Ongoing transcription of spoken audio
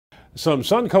Some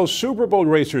Suncoast Superboat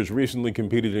racers recently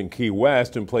competed in Key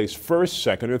West and placed first,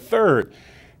 second, or third.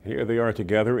 Here they are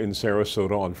together in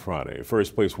Sarasota on Friday.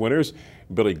 First place winners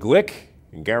Billy Glick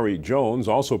and Gary Jones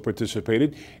also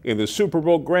participated in the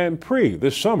Superboat Grand Prix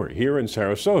this summer here in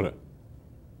Sarasota.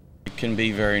 It can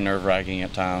be very nerve-wracking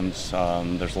at times.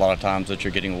 There's a lot of times that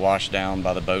you're getting washed down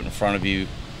by the boat in front of you.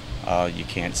 You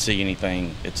can't see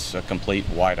anything. It's a complete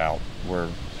whiteout.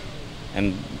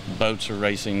 And boats are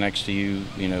racing next to you,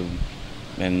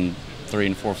 in 3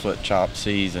 and 4 foot chop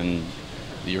seas, and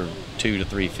you're 2 to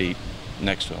 3 feet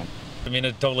next to them. I mean,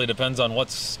 it totally depends on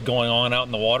what's going on out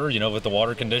in the water. With the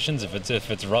water conditions. If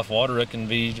it's rough water, it can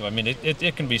be. I mean,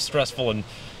 it can be stressful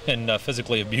and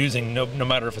physically abusing, no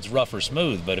matter if it's rough or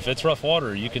smooth. But if it's rough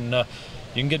water, you can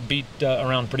get beat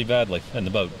around pretty badly in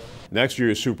the boat. Next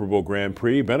year's Superboat Grand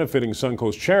Prix, benefiting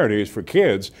Suncoast Charities for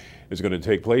Kids, is going to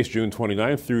take place June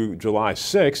 29th through July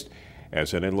 6th.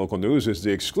 SNN Local News is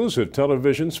the exclusive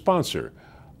television sponsor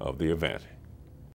of the event.